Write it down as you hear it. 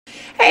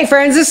Hey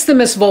friends, this is the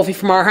Miss Wolfie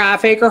from our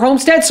Half Acre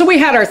Homestead. So we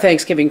had our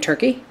Thanksgiving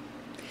turkey.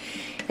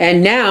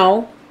 And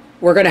now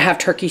we're going to have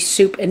turkey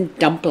soup and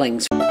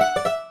dumplings.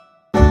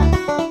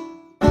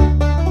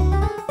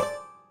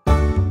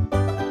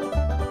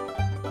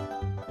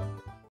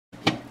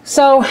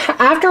 So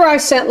after I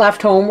sent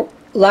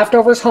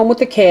leftovers home with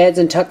the kids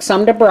and took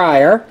some to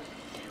Briar,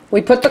 we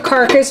put the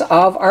carcass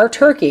of our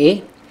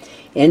turkey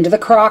into the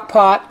crock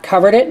pot,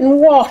 covered it in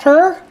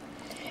water,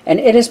 and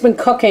it has been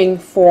cooking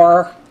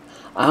for,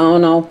 I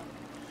don't know,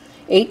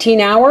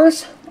 18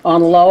 hours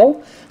on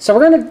low. So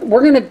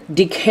we're gonna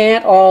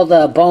decant all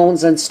the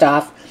bones and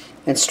stuff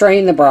and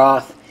strain the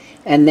broth,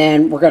 and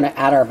then we're gonna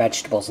add our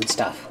vegetables and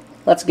stuff.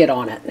 Let's get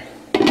on it.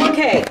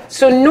 Okay,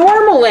 so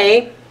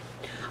normally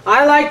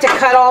I like to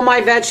cut all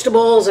my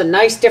vegetables in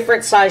nice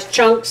different sized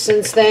chunks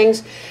and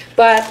things,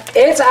 but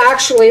it's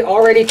actually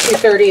already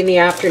 2:30 in the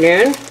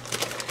afternoon.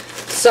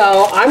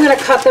 So I'm going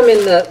to cut them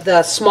in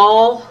the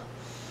small,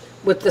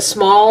 with the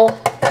small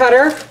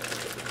cutter.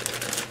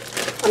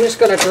 I'm just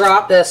going to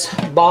drop this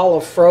ball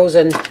of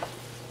frozen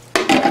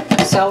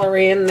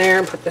celery in there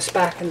and put this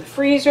back in the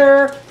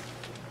freezer.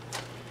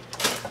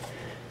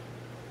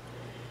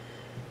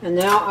 And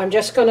now I'm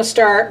just going to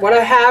start. What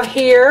I have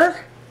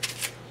here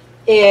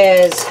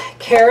is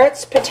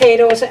carrots,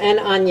 potatoes, and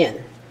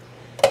onion.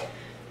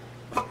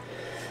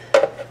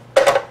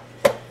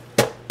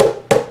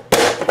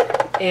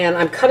 And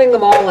I'm cutting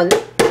them all in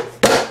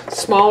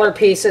smaller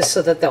pieces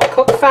so that they'll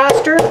cook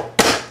faster.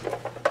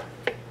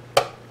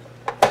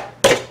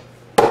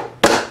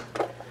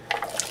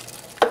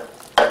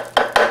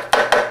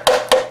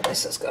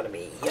 This is going to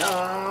be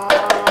yummy.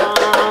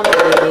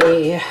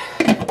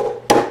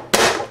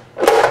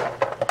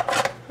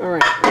 All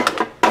right.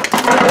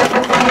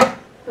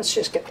 Let's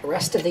just get the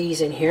rest of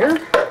these in here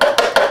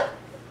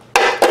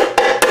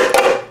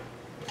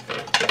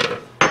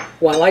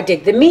while I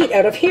dig the meat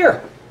out of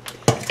here.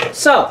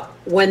 So,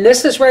 when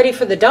this is ready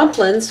for the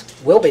dumplings,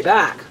 we'll be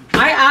back.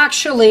 I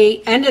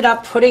actually ended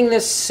up putting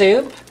this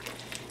soup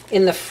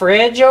in the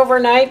fridge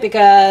overnight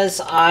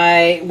because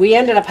we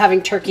ended up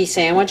having turkey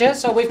sandwiches.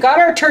 So we've got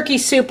our turkey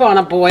soup on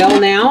a boil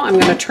now. I'm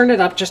going to turn it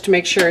up just to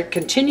make sure it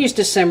continues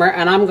to simmer,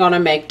 and I'm going to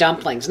make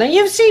dumplings. Now,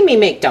 you've seen me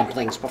make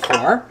dumplings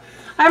before.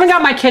 I haven't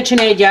got my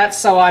KitchenAid yet,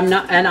 so and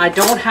I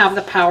don't have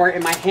the power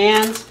in my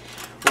hands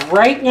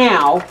right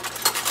now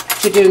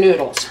to do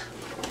noodles.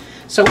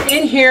 So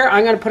in here,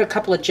 I'm going to put a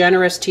couple of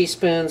generous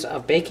teaspoons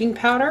of baking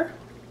powder,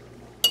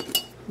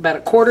 about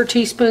a 1/4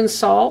 teaspoon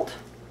salt,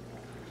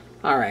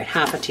 all right,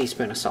 1/2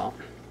 teaspoon of salt.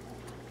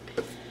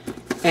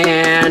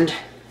 And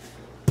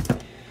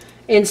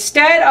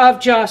instead of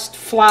just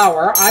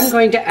flour, I'm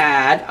going to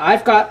add, I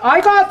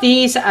got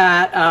these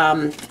at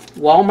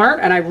Walmart,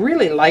 and I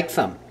really like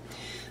them.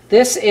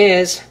 This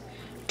is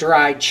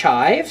dried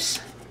chives.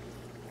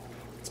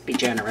 Let's be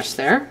generous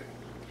there.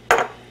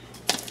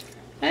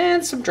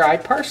 And some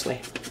dried parsley.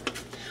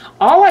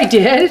 All I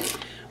did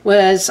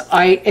was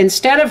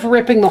instead of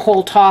ripping the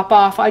whole top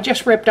off, I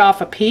just ripped off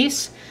a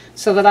piece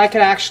so that I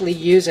could actually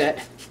use it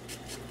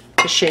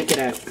to shake it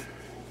out.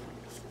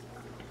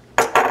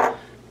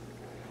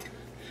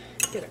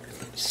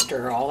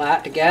 Stir all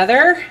that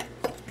together.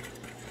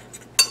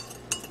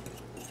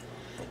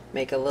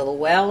 Make a little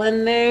well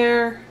in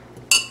there.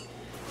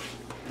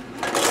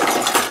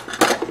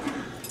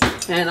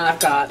 And I've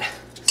got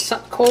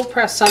cold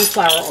pressed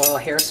sunflower oil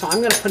here, so I'm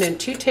going to put in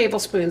 2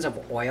 tablespoons of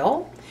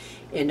oil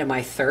into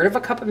my 1/3 of a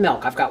cup of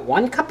milk. I've got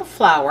 1 cup of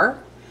flour,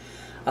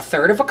 a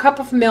 1/3 of a cup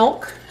of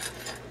milk,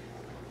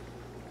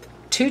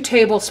 2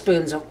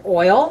 tablespoons of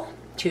oil,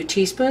 2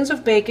 teaspoons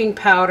of baking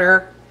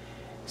powder,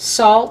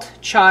 salt,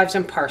 chives,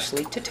 and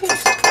parsley to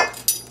taste.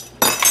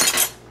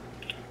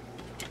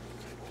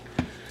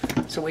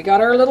 So we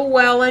got our little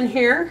well in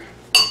here.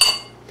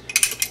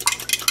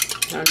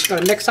 I'm just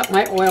going to mix up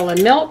my oil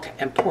and milk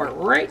and pour it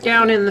right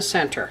down in the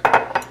center.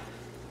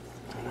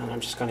 And I'm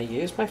just going to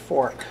use my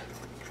fork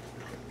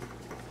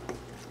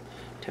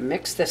to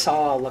mix this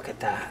all. Look at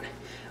that.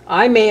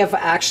 I may have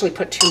actually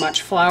put too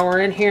much flour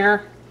in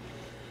here,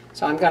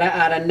 so I'm going to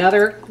add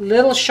another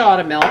little shot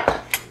of milk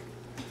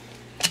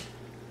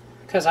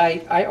because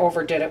I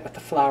overdid it with the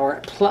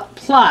flour.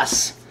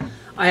 Plus,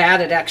 I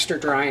added extra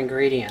dry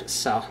ingredients,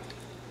 so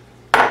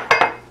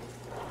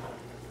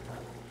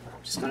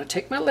just going to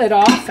take my lid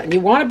off, and you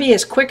want to be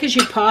as quick as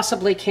you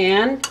possibly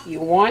can.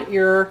 You want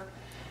your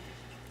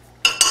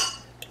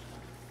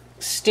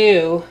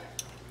stew,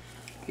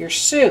 your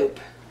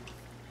soup,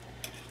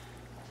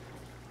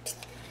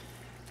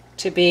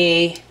 to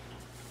be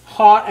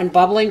hot and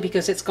bubbling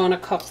because it's going to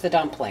cook the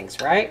dumplings,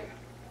 right?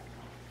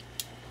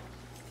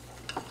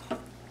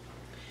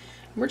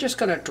 We're just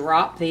going to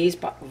drop these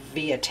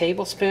via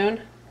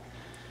tablespoon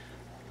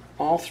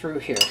all through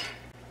here.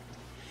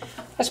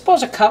 I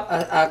suppose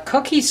a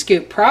cookie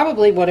scoop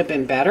probably would have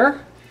been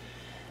better,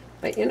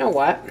 but you know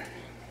what?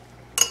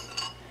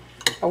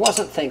 I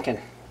wasn't thinking.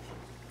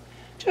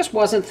 Just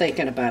wasn't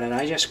thinking about it.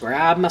 I just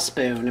grabbed my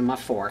spoon and my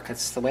fork.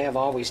 It's the way I've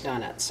always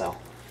done it, so.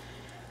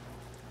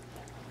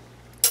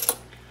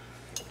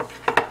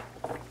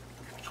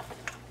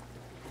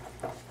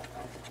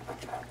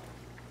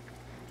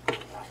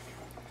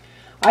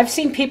 I've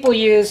seen people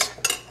use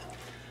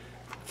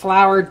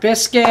floured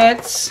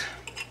biscuits.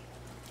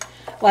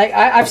 Like,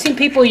 I've seen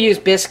people use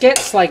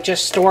biscuits, like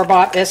just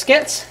store-bought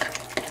biscuits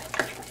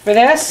for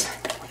this.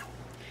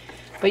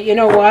 But you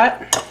know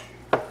what?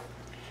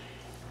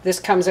 This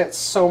comes out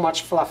so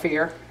much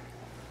fluffier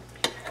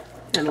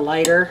and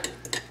lighter.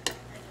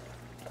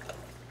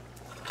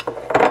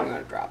 I'm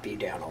going to drop you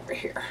down over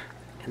here.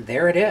 And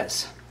there it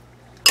is.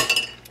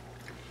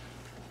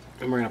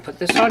 And we're going to put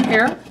this on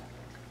here.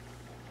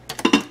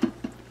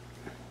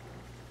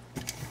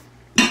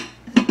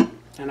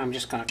 And I'm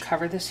just going to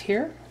cover this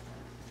here.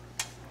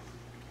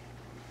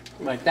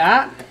 Like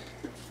that.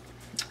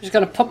 I'm just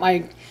going to put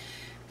my...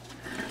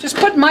 Just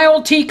put my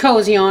old tea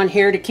cozy on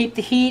here to keep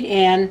the heat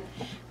in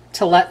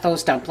to let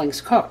those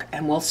dumplings cook.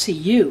 And we'll see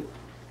you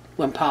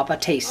when Papa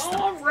tastes them.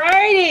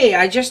 Alrighty,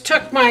 I just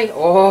took my...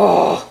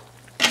 Oh,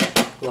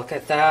 look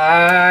at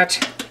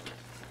that.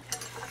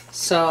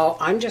 So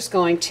I'm just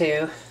going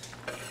to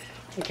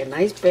take a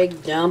nice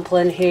big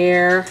dumpling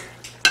here.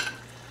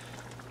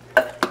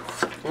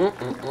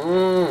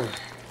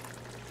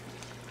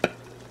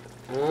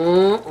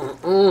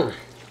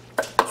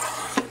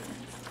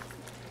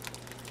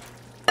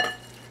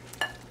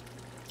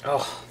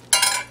 Oh,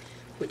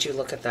 would you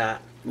look at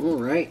that. All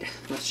right,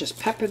 let's just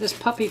pepper this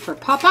puppy for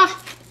Papa.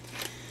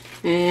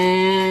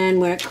 And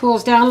when it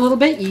cools down a little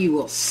bit, you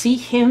will see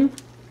him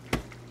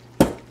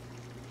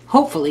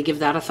hopefully give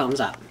that a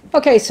thumbs up.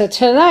 Okay, so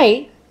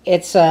tonight,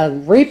 it's a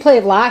replay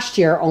of last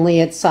year,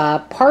 only it's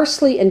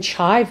parsley and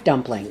chive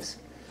dumplings.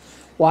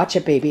 Watch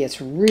it, baby,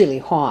 it's really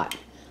hot.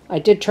 I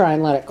did try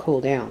and let it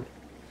cool down.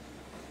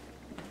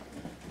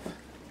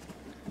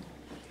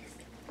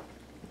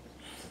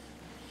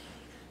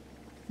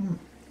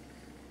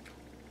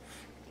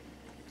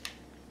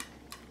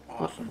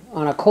 Awesome.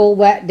 On a cold,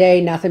 wet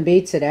day, nothing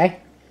beats it, eh?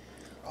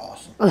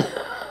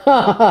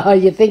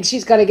 Awesome. You think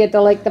she's going to get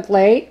to lick the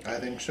plate? I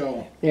think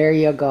so. There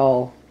you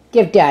go.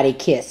 Give Daddy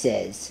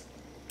kisses.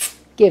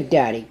 Give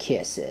Daddy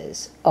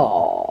kisses.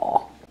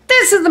 Oh.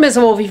 This is the Miss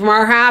Wolfie from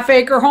our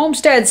half-acre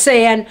homestead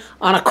saying,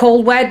 on a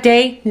cold, wet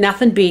day,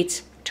 nothing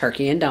beats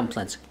turkey and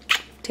dumplings.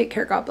 Take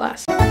care. God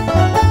bless.